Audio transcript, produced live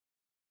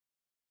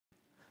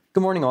Good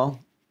morning,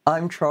 all.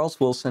 I'm Charles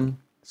Wilson,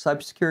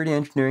 Cybersecurity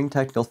Engineering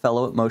Technical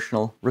Fellow at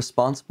Motional,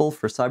 responsible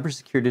for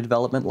cybersecurity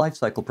development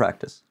lifecycle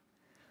practice.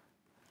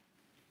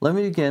 Let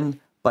me begin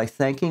by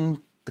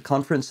thanking the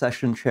conference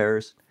session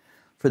chairs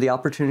for the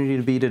opportunity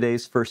to be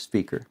today's first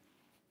speaker,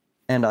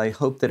 and I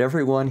hope that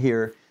everyone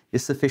here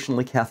is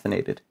sufficiently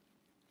caffeinated.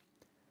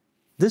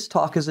 This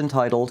talk is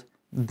entitled,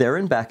 There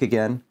and Back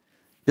Again,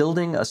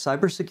 Building a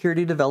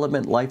Cybersecurity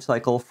Development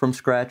Lifecycle from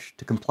Scratch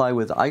to Comply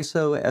with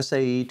ISO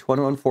SAE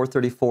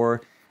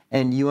 21434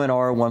 and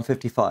UNR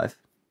 155.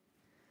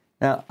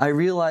 Now, I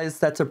realize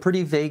that's a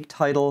pretty vague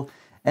title,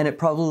 and it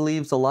probably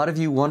leaves a lot of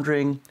you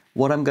wondering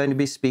what I'm going to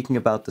be speaking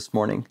about this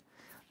morning,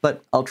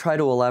 but I'll try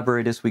to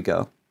elaborate as we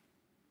go.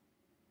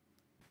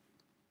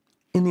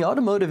 In the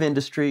automotive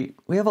industry,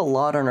 we have a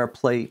lot on our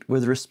plate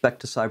with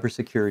respect to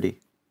cybersecurity.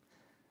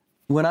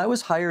 When I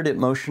was hired at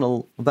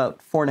Motional about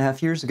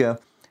 4.5 years ago,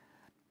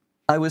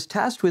 I was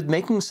tasked with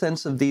making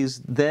sense of these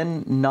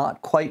then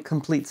not quite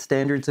complete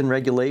standards and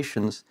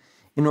regulations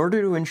in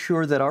order to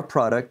ensure that our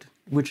product,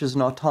 which is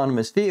an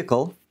autonomous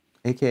vehicle,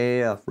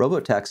 aka a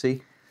robotaxi,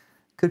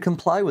 could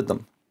comply with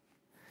them.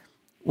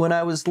 When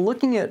I was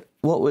looking at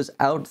what was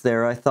out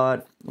there, I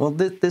thought, well,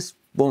 this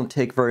won't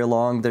take very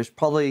long. There's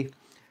probably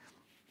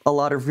a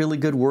lot of really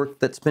good work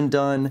that's been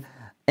done,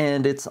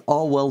 and it's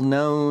all well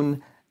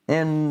known,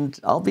 and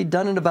I'll be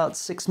done in about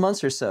 6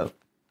 months or so.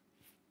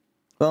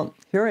 Well,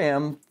 here I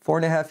am,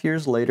 4.5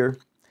 years later,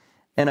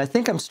 and I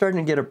think I'm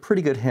starting to get a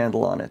pretty good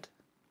handle on it.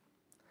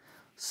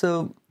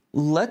 So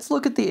let's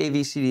look at the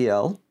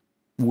AVCDL,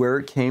 where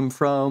it came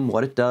from,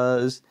 what it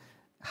does,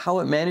 how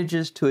it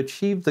manages to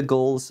achieve the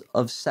goals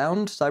of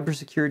sound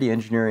cybersecurity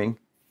engineering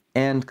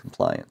and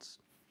compliance.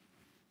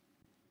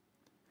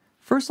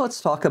 First,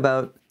 let's talk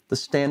about the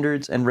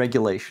standards and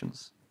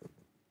regulations.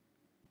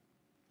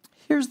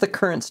 Here's the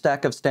current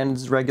stack of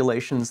standards and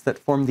regulations that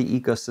form the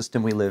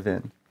ecosystem we live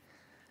in.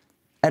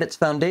 At its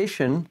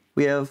foundation,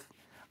 we have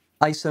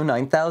ISO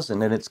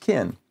 9000 and its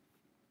kin,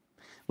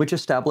 which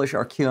establish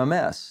our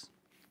QMS,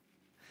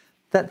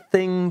 that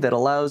thing that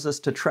allows us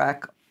to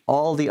track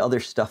all the other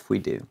stuff we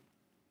do.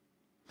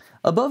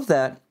 Above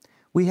that,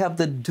 we have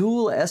the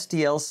dual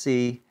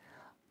SDLC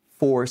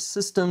for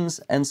systems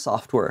and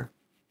software,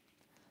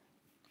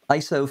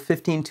 ISO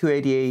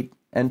 15288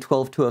 and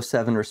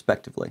 12207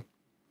 respectively.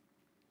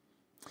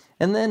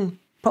 And then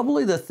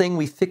probably the thing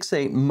we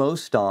fixate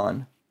most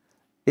on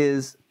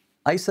is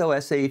ISO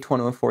SAE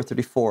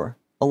 21434,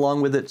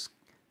 along with its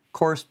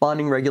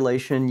corresponding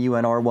regulation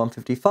UNR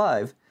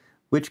 155,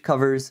 which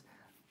covers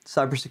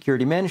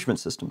cybersecurity management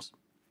systems.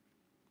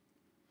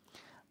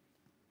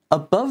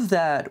 Above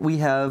that, we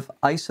have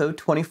ISO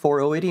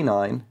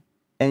 24089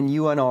 and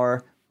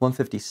UNR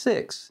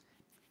 156,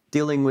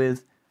 dealing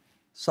with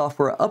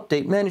software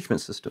update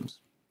management systems.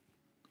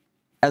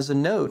 As a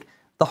note,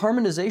 the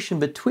harmonization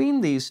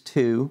between these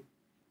two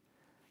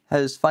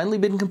has finally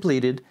been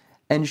completed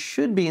and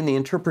should be in the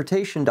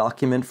interpretation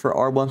document for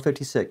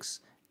R156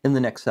 in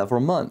the next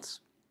several months.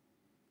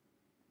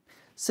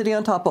 Sitting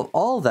on top of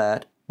all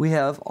that, we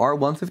have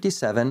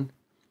R157,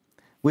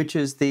 which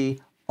is the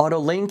Auto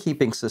Lane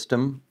Keeping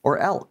System, or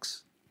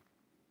ALKS.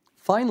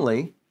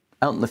 Finally,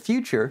 out in the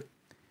future,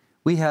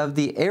 we have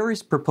the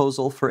ARIS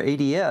proposal for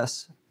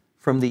ADS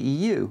from the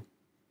EU.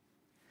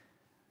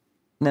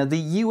 Now, the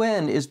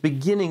UN is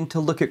beginning to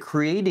look at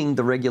creating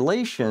the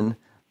regulation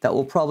that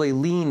will probably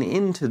lean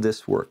into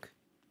this work.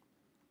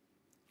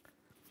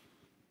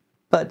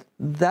 But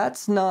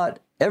that's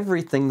not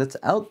everything that's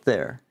out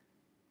there.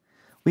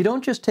 We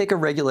don't just take a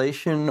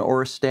regulation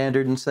or a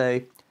standard and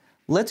say,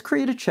 let's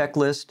create a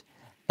checklist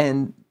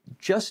and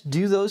just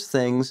do those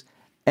things,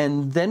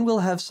 and then we'll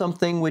have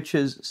something which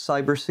is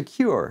cyber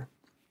secure.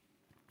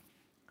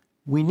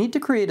 We need to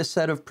create a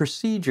set of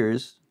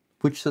procedures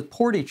which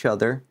support each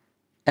other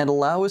and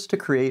allow us to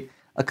create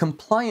a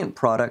compliant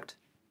product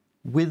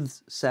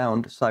with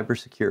sound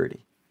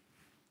cybersecurity.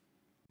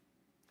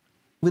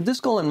 With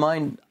this goal in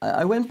mind,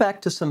 I went back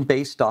to some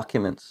base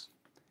documents.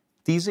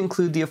 These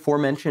include the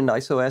aforementioned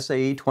ISO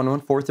SAE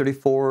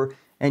 21434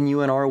 and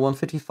UNR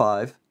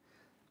 155,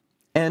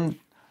 and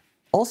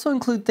also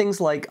include things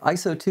like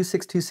ISO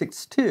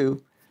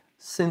 26262,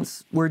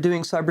 since we're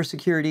doing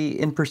cybersecurity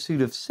in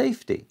pursuit of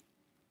safety.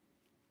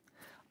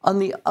 On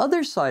the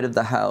other side of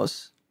the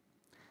house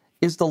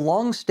is the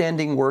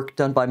long-standing work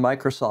done by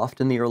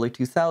Microsoft in the early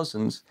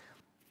 2000s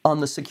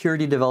on the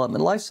security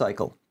development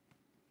lifecycle.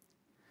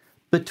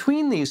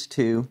 Between these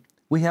two,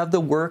 we have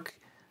the work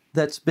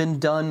that's been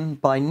done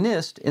by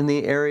NIST in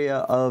the area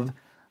of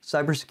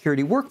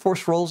cybersecurity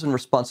workforce roles and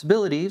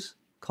responsibilities,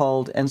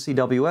 called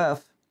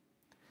NCWF,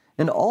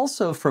 and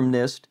also from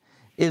NIST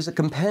is a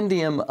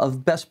compendium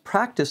of best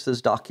practices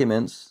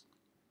documents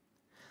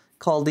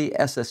called the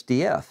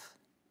SSDF.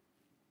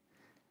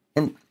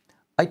 And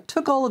I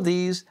took all of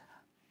these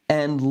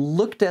and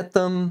looked at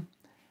them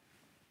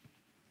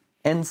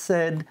and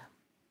said,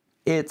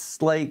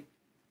 it's like,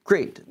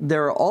 great,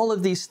 there are all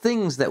of these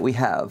things that we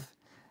have.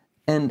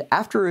 And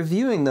after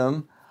reviewing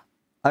them,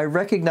 I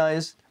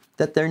recognized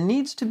that there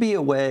needs to be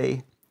a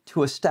way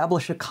to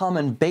establish a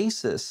common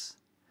basis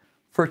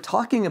for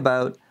talking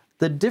about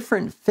the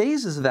different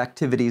phases of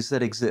activities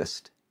that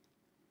exist.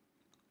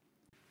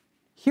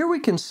 Here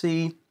we can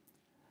see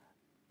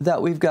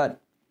that we've got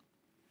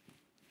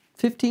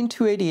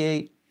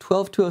 15288,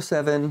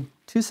 12207,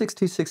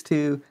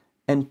 26262,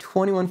 and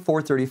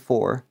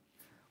 21434,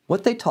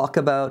 what they talk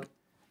about,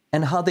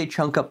 and how they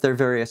chunk up their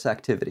various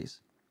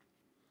activities.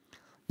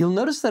 You'll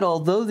notice that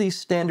although these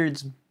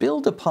standards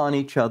build upon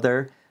each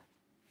other,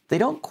 they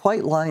don't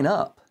quite line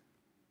up.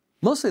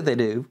 Mostly they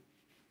do,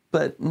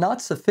 but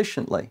not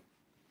sufficiently.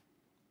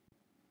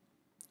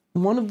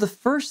 One of the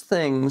first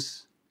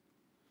things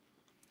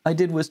I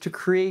did was to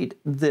create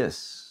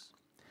this,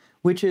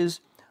 which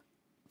is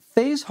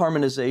phase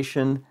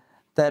harmonization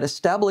that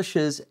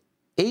establishes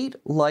 8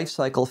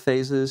 lifecycle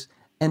phases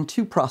and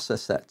 2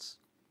 process sets: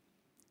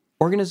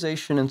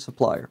 organization and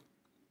supplier.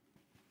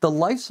 The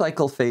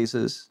lifecycle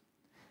phases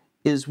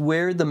is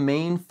where the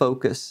main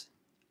focus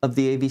of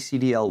the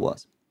AVCDL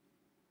was.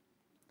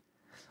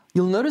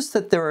 You'll notice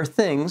that there are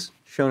things,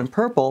 shown in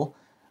purple,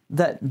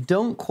 that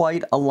don't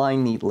quite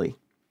align neatly.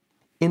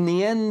 In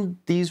the end,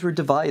 these were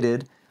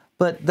divided,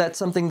 but that's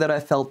something that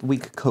I felt we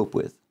could cope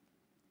with.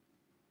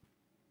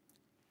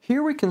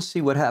 Here we can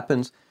see what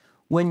happens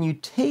when you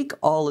take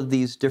all of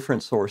these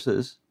different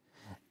sources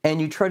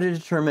and you try to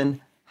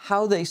determine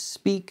how they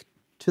speak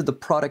to the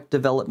product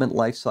development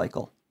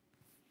lifecycle.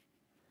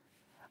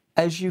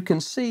 As you can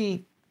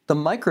see, the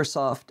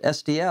Microsoft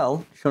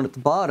SDL, shown at the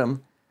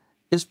bottom,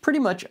 is pretty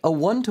much a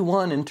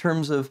one-to-one in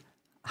terms of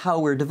how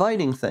we're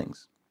dividing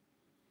things.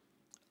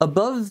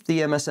 Above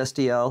the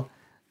MS-SDL,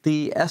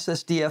 the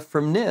SSDF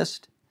from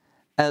NIST,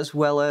 as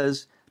well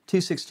as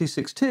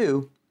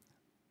 26262,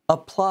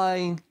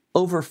 apply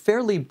over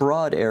fairly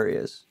broad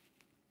areas.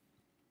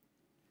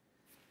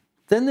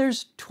 Then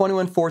there's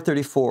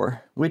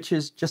 21434, which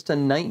is just a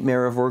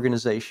nightmare of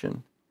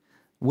organization.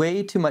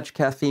 Way too much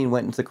caffeine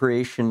went into the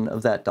creation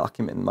of that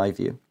document, in my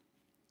view.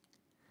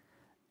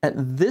 At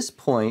this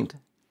point,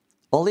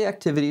 all the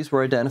activities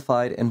were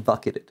identified and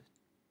bucketed.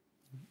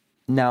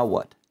 Now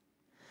what?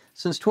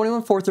 Since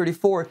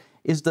 21434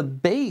 is the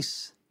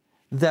base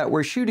that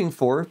we're shooting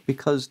for,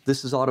 because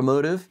this is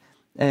automotive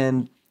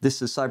and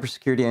this is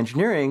cybersecurity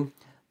engineering,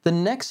 the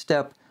next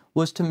step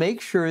was to make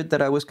sure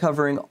that I was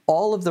covering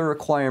all of the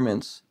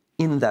requirements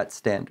in that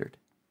standard.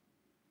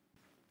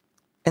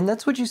 And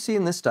that's what you see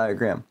in this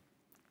diagram.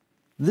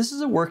 This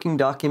is a working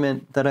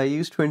document that I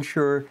use to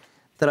ensure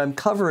that I'm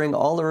covering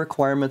all the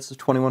requirements of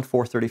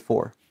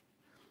 21434.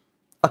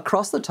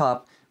 Across the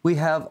top, we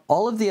have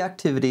all of the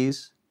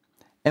activities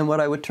and what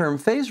I would term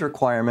phase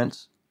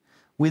requirements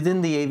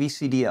within the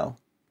AVCDL.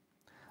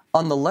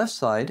 On the left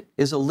side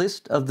is a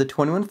list of the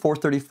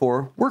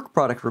 21434 work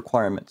product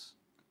requirements.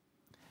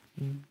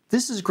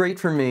 This is great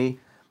for me,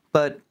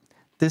 but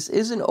this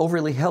isn't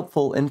overly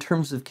helpful in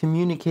terms of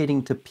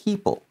communicating to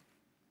people.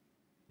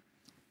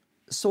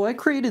 So I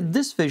created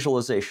this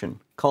visualization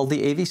called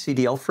the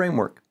AVCDL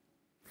Framework.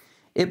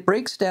 It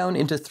breaks down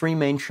into 3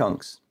 main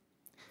chunks.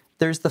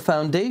 There's the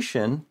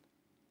foundation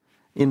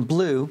in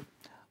blue,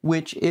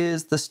 which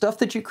is the stuff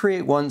that you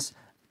create once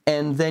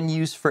and then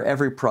use for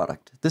every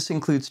product. This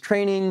includes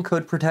training,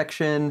 code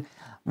protection,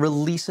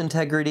 release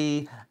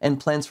integrity, and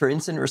plans for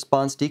incident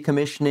response,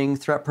 decommissioning,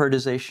 threat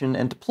prioritization,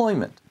 and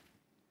deployment.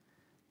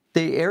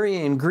 The area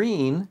in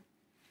green,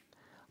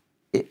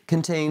 it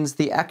contains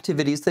the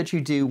activities that you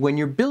do when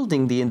you're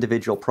building the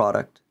individual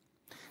product.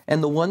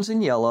 And the ones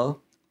in yellow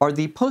are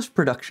the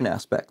post-production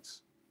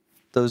aspects,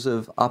 those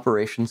of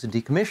operations and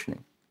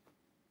decommissioning.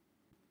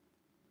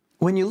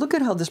 When you look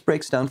at how this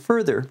breaks down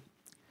further,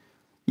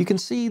 you can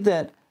see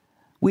that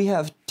we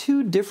have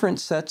 2 different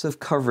sets of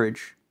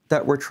coverage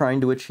that we're trying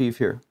to achieve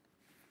here.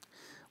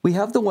 We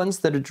have the ones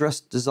that address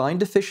design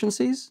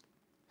deficiencies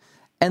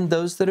and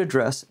those that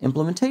address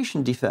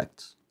implementation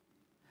defects.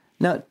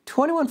 Now,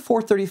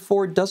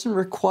 21434 doesn't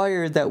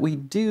require that we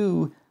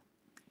do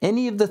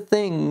any of the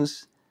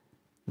things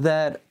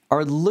that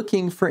are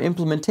looking for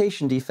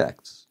implementation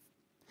defects,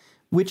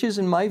 which is,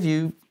 in my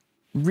view,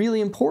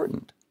 really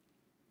important.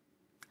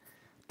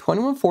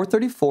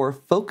 21434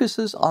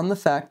 focuses on the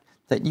fact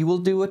that you will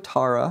do a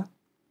TARA,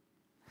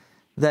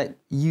 that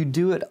you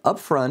do it up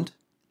front,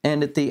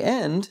 and at the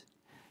end,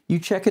 you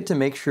check it to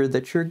make sure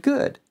that you're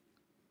good.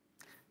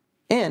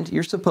 And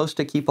you're supposed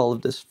to keep all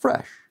of this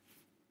fresh.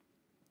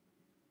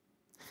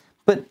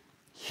 But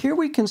here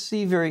we can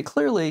see very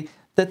clearly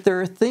that there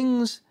are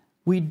things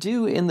we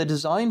do in the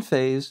design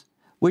phase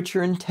which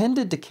are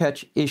intended to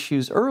catch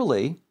issues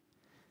early,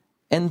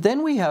 and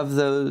then we have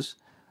those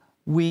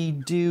we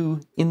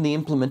do in the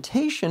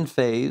implementation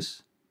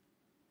phase,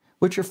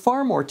 which are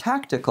far more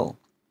tactical.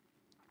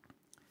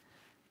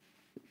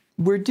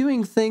 We're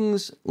doing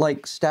things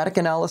like static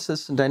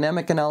analysis and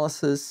dynamic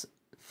analysis,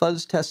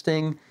 fuzz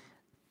testing,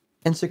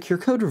 and secure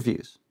code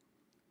reviews.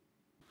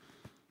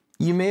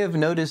 You may have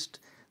noticed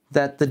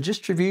that the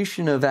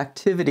distribution of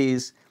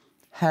activities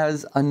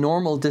has a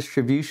normal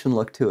distribution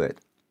look to it.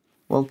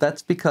 Well,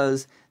 that's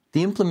because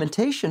the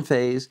implementation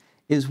phase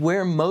is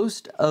where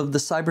most of the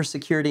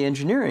cybersecurity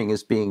engineering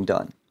is being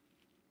done.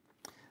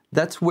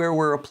 That's where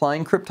we're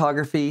applying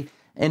cryptography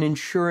and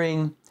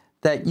ensuring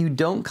that you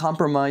don't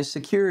compromise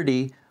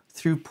security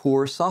through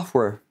poor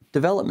software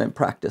development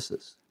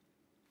practices.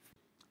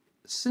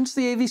 Since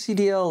the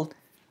AVCDL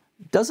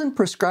doesn't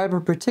prescribe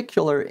a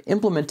particular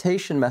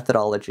implementation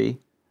methodology,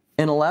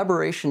 an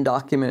elaboration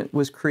document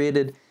was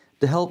created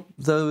to help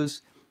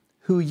those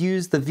who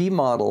use the V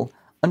model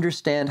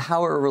understand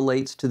how it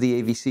relates to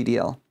the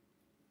AVCDL.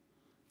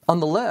 On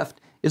the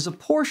left is a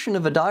portion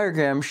of a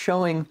diagram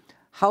showing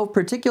how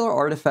particular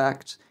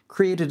artifacts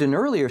created in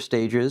earlier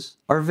stages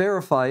are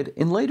verified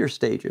in later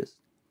stages.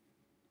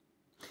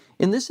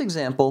 In this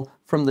example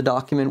from the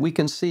document, we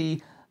can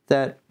see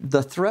that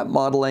the threat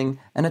modeling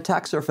and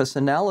attack surface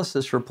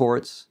analysis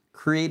reports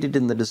created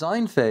in the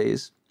design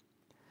phase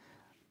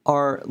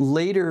are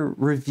later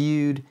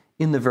reviewed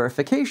in the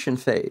verification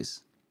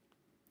phase.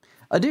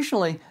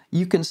 Additionally,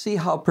 you can see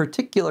how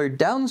particular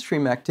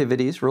downstream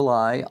activities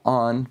rely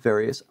on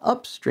various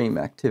upstream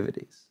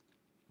activities.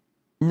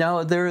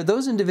 Now, there are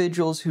those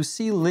individuals who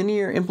see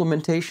linear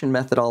implementation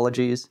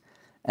methodologies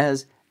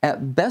as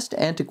at best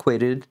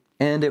antiquated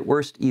and at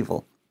worst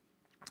evil.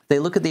 They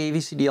look at the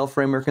AVCDL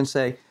framework and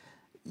say,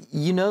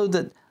 you know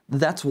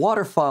that's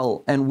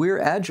waterfall and we're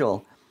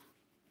agile.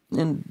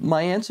 And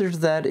my answer to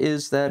that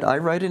is that I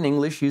write in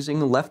English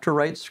using left to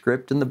right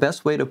script, and the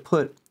best way to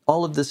put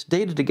all of this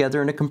data together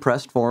in a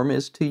compressed form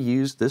is to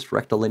use this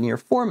rectilinear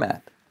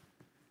format.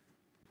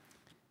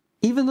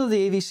 Even though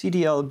the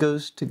AVCDL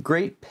goes to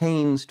great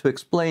pains to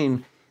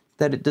explain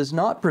that it does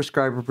not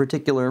prescribe a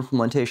particular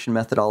implementation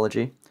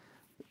methodology,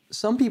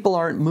 some people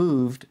aren't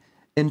moved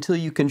until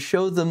you can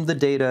show them the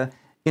data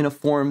in a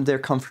form they're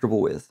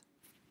comfortable with.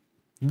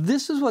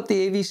 This is what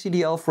the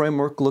AVCDL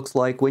framework looks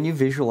like when you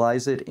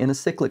visualize it in a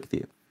cyclic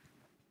view.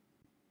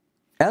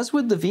 As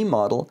with the V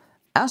model,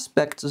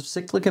 aspects of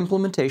cyclic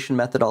implementation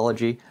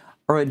methodology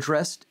are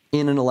addressed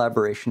in an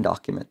elaboration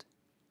document.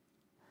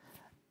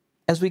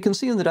 As we can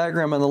see in the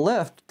diagram on the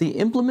left, the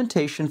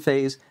implementation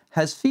phase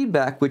has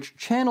feedback which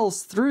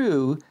channels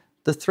through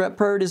the threat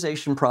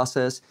prioritization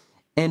process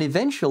and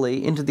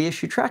eventually into the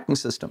issue tracking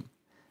system.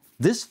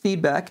 This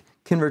feedback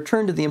can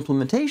return to the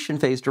implementation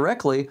phase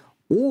directly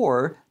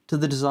or to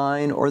the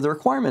design or the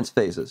requirements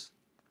phases.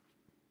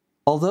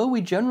 Although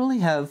we generally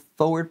have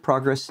forward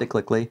progress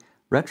cyclically,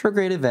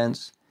 retrograde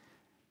events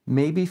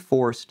may be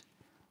forced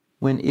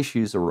when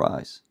issues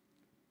arise.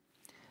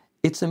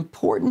 It's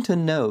important to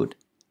note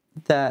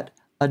that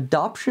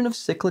adoption of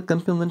cyclic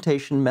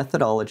implementation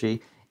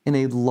methodology in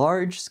a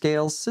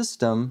large-scale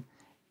system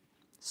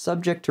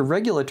subject to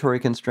regulatory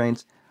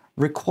constraints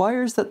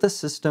requires that the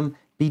system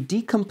be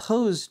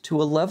decomposed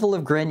to a level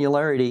of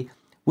granularity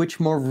which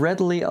more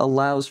readily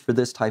allows for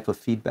this type of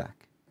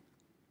feedback.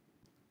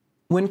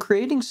 When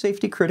creating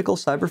safety-critical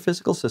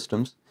cyber-physical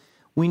systems,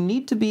 we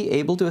need to be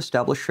able to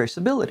establish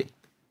traceability.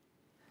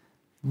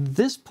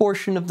 This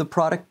portion of the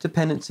product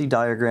dependency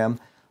diagram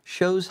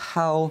shows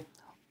how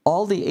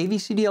all the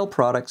AVCDL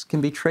products can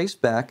be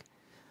traced back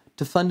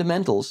to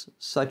fundamentals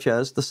such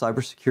as the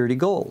cybersecurity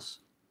goals.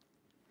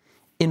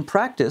 In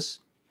practice,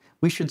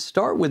 we should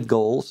start with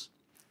goals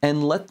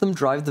and let them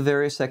drive the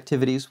various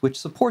activities which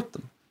support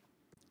them.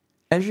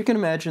 As you can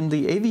imagine,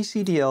 the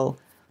AVCDL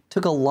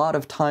took a lot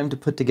of time to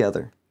put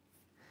together.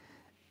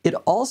 It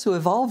also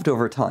evolved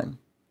over time.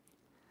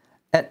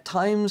 At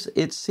times,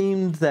 it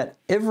seemed that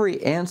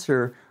every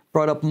answer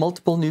brought up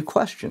multiple new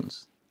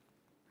questions.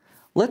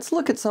 Let's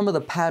look at some of the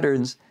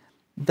patterns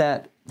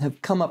that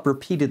have come up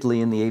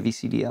repeatedly in the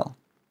AVCDL.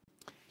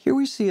 Here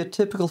we see a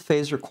typical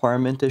phase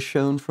requirement as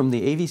shown from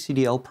the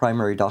AVCDL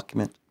primary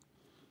document.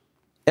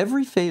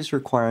 Every phase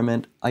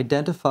requirement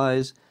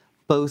identifies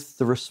both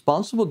the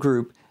responsible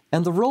group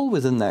and the role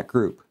within that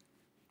group.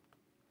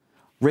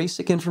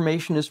 RACIC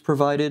information is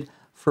provided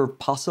for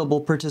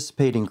possible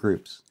participating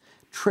groups.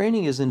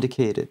 Training is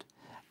indicated,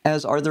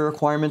 as are the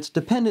requirements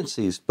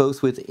dependencies,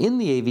 both within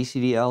the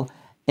AVCDL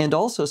and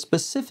also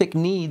specific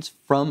needs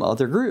from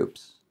other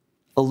groups.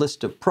 A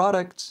list of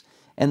products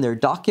and their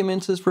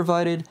documents is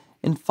provided,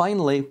 and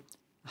finally,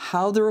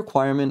 how the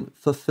requirement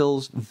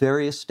fulfills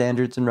various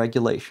standards and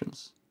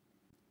regulations.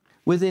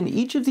 Within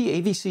each of the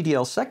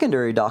AVCDL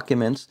secondary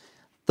documents,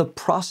 the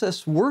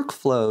process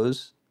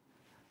workflows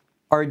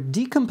are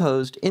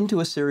decomposed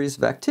into a series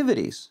of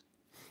activities.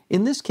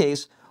 In this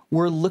case,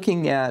 we're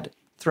looking at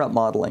threat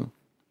modeling.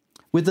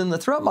 Within the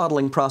threat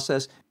modeling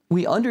process,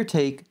 we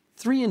undertake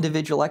 3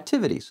 individual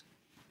activities: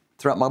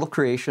 threat model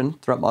creation,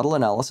 threat model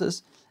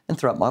analysis, and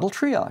threat model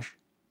triage.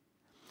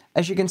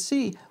 As you can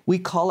see, we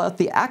call out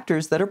the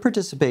actors that are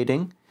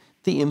participating,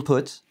 the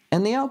inputs,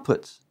 and the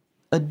outputs.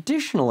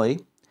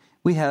 Additionally,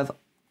 we have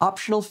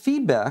optional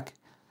feedback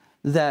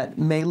that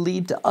may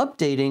lead to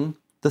updating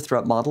the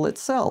threat model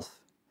itself.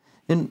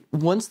 And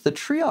once the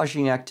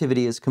triaging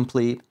activity is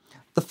complete,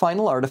 the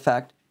final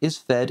artifact is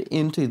fed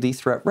into the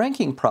threat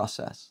ranking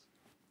process.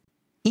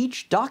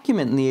 Each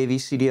document in the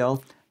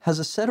AVCDL has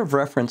a set of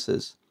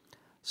references,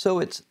 so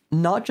it's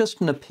not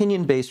just an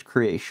opinion-based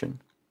creation.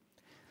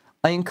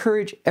 I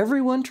encourage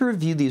everyone to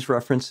review these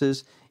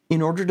references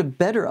in order to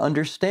better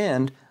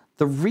understand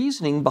the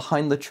reasoning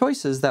behind the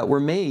choices that were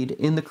made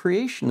in the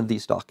creation of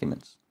these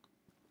documents.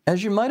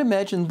 As you might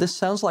imagine, this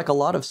sounds like a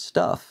lot of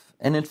stuff,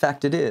 and in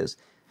fact it is.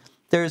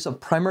 There's a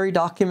primary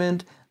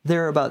document,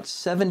 there are about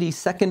 70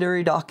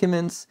 secondary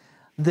documents,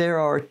 there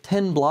are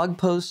 10 blog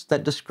posts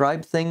that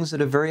describe things at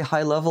a very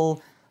high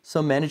level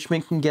so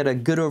management can get a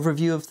good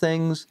overview of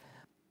things,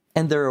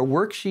 and there are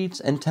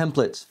worksheets and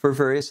templates for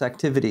various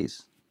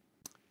activities.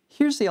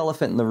 Here's the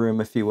elephant in the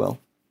room, if you will.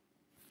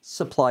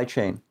 Supply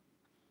chain.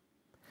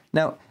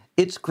 Now,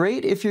 it's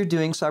great if you're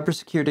doing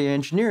cybersecurity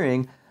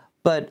engineering,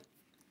 but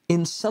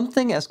in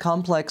something as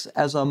complex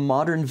as a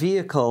modern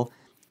vehicle,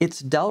 it's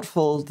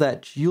doubtful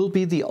that you'll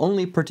be the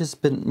only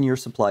participant in your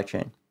supply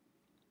chain.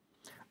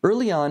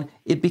 Early on,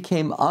 it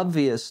became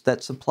obvious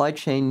that supply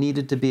chain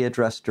needed to be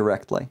addressed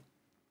directly.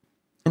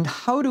 And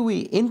how do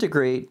we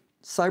integrate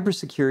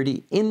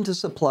cybersecurity into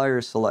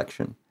supplier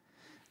selection?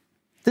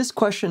 This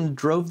question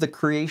drove the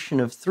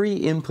creation of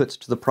 3 inputs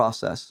to the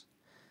process.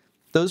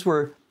 Those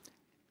were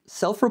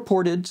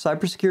self-reported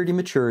cybersecurity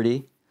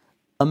maturity,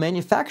 a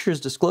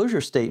manufacturer's disclosure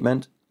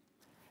statement,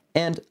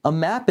 and a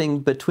mapping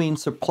between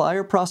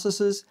supplier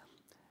processes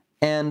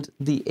and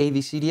the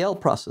AVCDL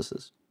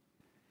processes.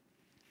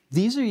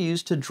 These are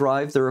used to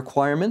drive the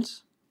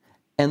requirements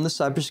and the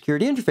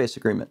Cybersecurity Interface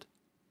Agreement,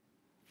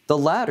 the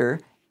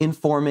latter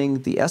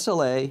informing the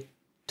SLA,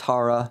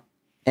 TARA,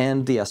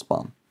 and the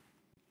SBOM.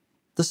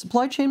 The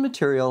supply chain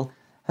material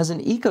has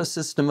an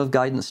ecosystem of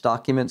guidance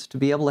documents to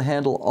be able to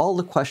handle all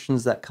the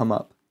questions that come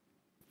up.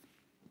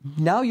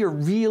 Now you're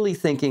really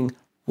thinking,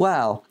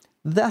 wow,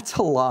 that's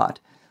a lot.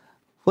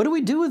 What do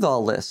we do with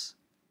all this?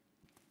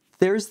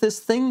 There's this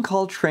thing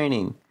called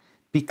training,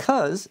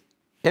 because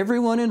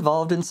everyone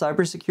involved in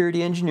cybersecurity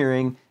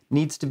engineering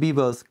needs to be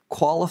both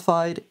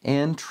qualified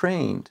and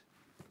trained.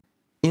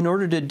 In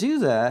order to do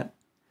that,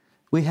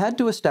 we had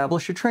to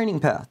establish a training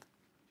path.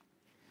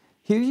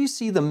 Here you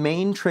see the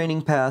main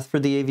training path for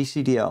the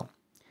AVCDL.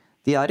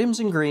 The items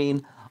in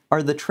green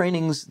are the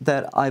trainings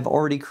that I've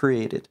already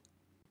created.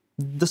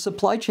 The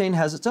supply chain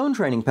has its own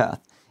training path.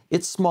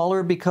 It's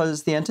smaller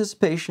because the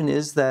anticipation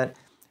is that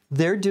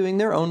they're doing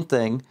their own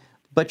thing,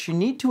 but you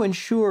need to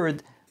ensure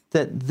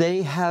that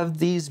they have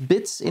these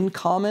bits in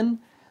common,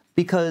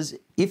 because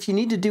if you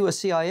need to do a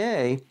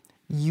CIA,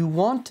 you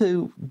want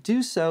to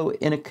do so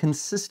in a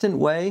consistent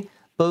way,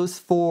 both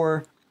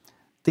for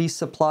the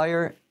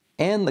supplier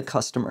and the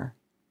customer.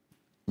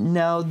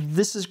 Now,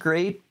 this is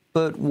great,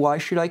 but why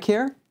should I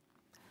care?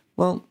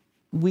 Well,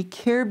 we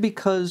care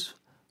because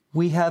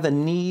we have a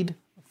need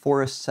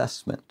for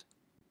assessment.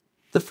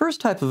 The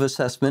first type of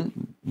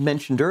assessment,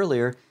 mentioned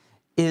earlier,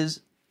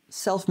 is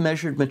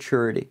self-measured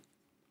maturity.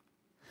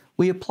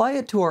 We apply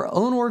it to our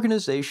own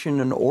organization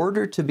in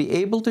order to be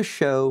able to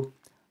show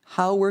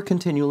how we're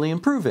continually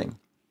improving.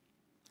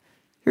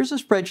 Here's a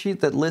spreadsheet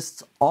that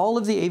lists all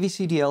of the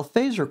AVCDL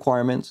phase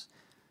requirements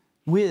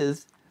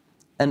with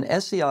an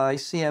SEI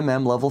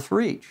CMM level for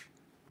each.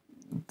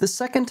 The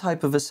second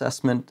type of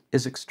assessment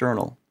is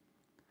external.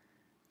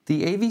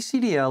 The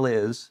AVCDL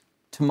is,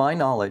 to my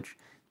knowledge,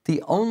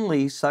 the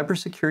only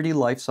cybersecurity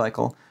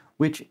lifecycle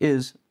which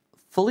is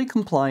fully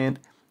compliant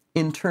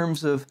in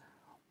terms of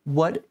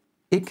what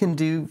it can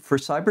do for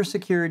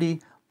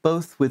cybersecurity,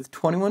 both with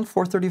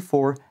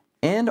 21434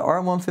 and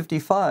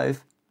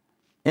R155,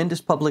 and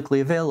is publicly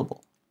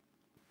available.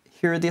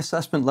 Here are the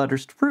assessment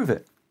letters to prove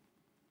it.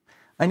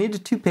 I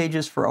needed 2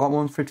 pages for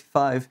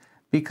R155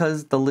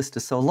 because the list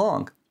is so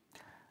long.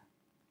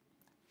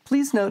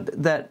 Please note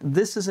that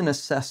this is an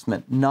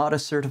assessment, not a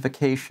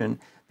certification,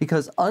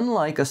 because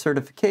unlike a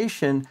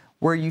certification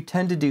where you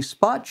tend to do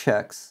spot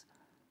checks,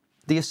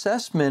 the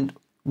assessment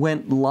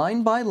went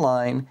line by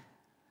line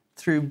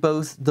through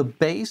both the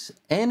base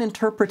and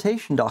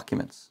interpretation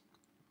documents.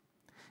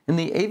 And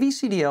the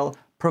AVCDL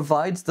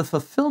provides the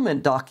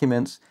fulfillment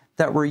documents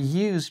that were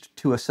used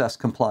to assess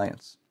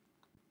compliance.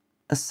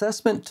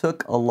 Assessment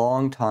took a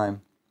long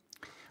time.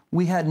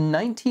 We had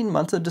 19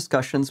 months of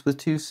discussions with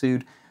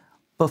TUSUD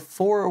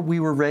before we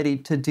were ready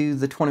to do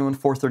the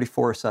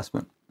 21434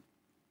 assessment.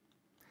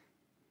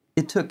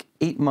 It took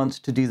 8 months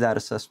to do that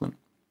assessment,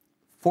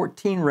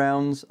 14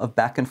 rounds of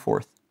back and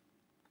forth.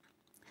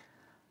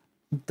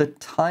 The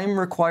time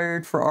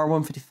required for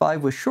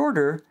R155 was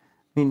shorter.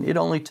 It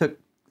only took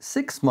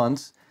 6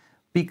 months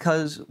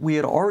because we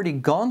had already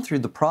gone through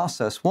the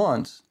process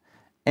once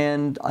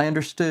and I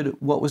understood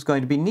what was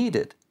going to be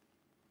needed.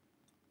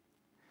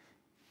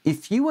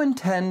 If you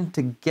intend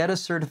to get a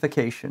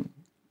certification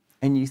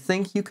and you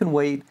think you can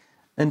wait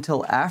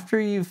until after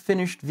you've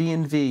finished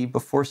V&V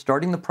before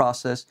starting the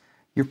process,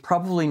 you're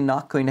probably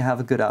not going to have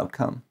a good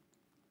outcome.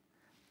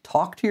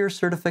 Talk to your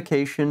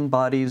certification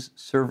body's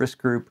service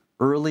group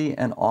early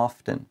and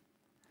often.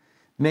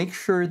 Make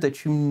sure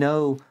that you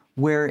know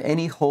where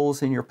any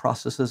holes in your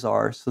processes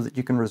are so that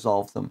you can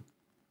resolve them.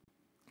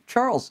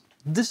 Charles,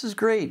 this is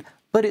great,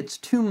 but it's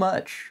too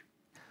much.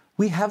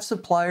 We have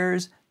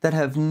suppliers that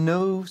have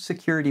no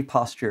security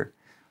posture.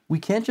 We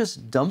can't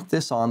just dump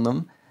this on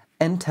them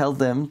and tell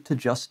them to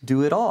just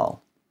do it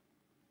all.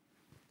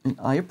 And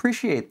I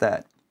appreciate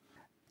that.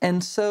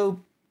 And so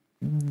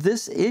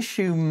This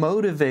issue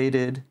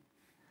motivated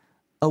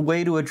a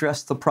way to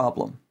address the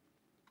problem,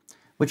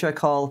 which I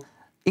call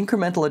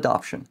incremental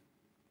adoption.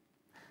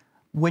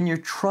 When you're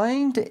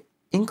trying to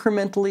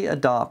incrementally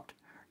adopt,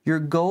 your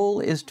goal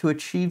is to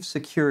achieve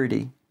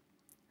security,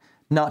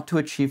 not to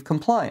achieve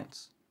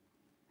compliance.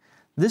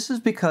 This is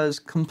because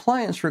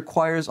compliance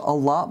requires a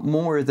lot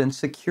more than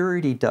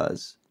security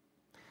does.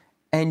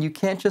 And you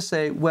can't just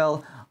say,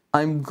 well,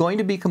 I'm going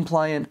to be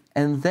compliant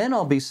and then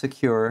I'll be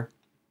secure.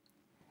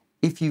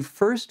 If you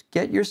first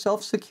get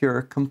yourself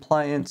secure,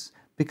 compliance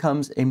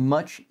becomes a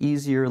much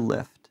easier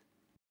lift.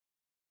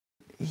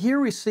 Here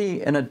we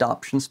see an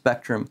adoption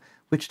spectrum,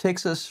 which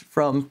takes us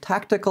from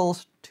tactical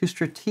to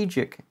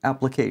strategic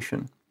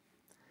application.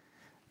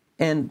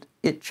 And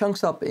it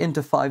chunks up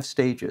into 5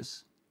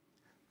 stages: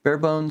 bare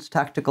bones,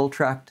 tactical,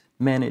 tracked,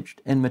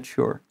 managed, and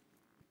mature.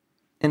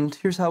 And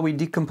here's how we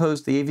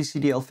decompose the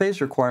AVCDL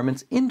phase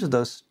requirements into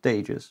those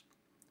stages.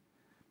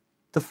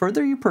 The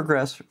further you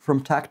progress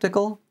from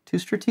tactical to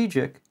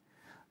strategic,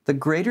 the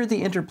greater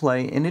the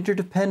interplay and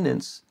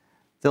interdependence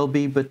there'll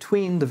be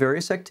between the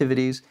various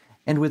activities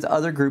and with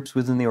other groups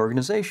within the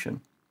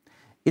organization.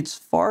 It's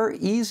far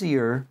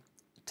easier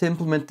to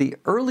implement the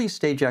early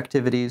stage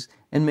activities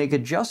and make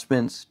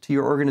adjustments to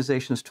your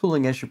organization's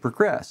tooling as you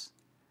progress.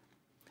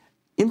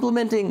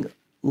 Implementing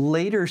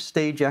later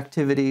stage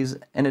activities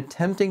and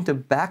attempting to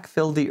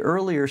backfill the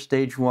earlier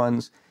stage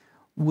ones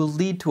will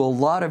lead to a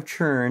lot of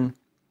churn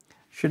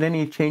should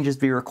any changes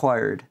be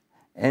required,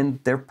 and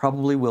there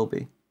probably will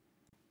be.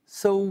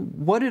 So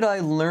what did I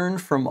learn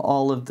from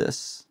all of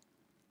this?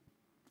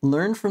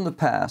 Learn from the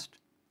past.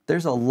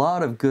 There's a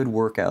lot of good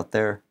work out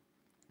there.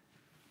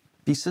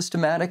 Be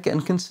systematic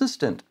and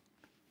consistent.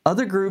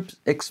 Other groups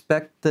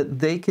expect that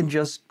they can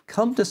just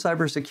come to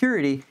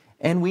cybersecurity,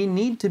 and we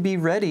need to be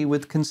ready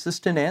with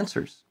consistent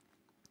answers.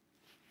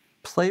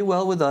 Play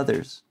well with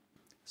others.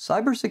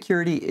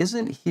 Cybersecurity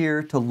isn't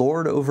here to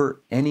lord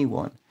over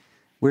anyone.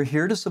 We're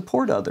here to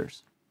support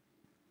others.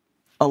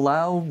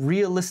 Allow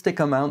realistic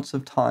amounts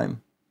of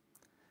time.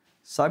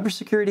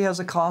 Cybersecurity has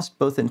a cost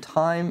both in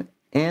time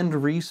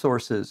and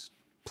resources.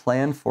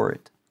 Plan for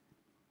it.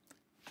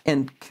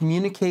 And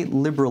communicate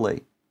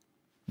liberally.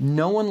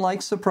 No one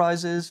likes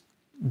surprises.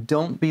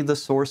 Don't be the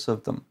source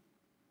of them.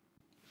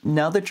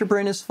 Now that your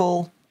brain is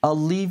full, I'll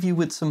leave you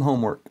with some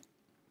homework.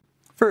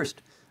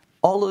 First,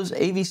 all those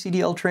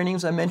AVCDL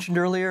trainings I mentioned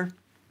earlier,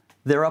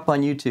 they're up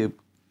on YouTube.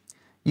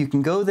 You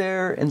can go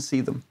there and see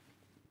them.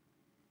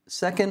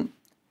 Second,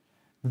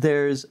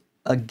 there's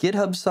a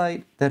GitHub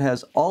site that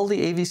has all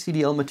the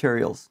AVCDL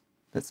materials.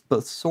 That's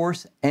both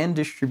source and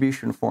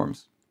distribution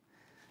forms.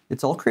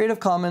 It's all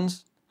Creative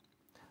Commons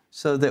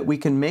so that we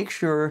can make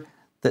sure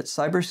that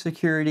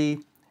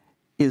cybersecurity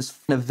is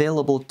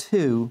available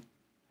to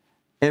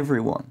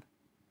everyone.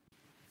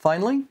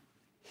 Finally,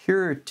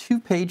 here are 2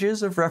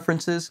 pages of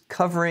references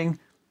covering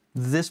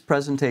this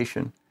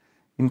presentation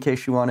in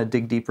case you want to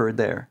dig deeper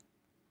there.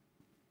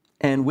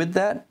 And with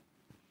that,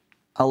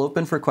 I'll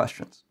open for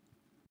questions.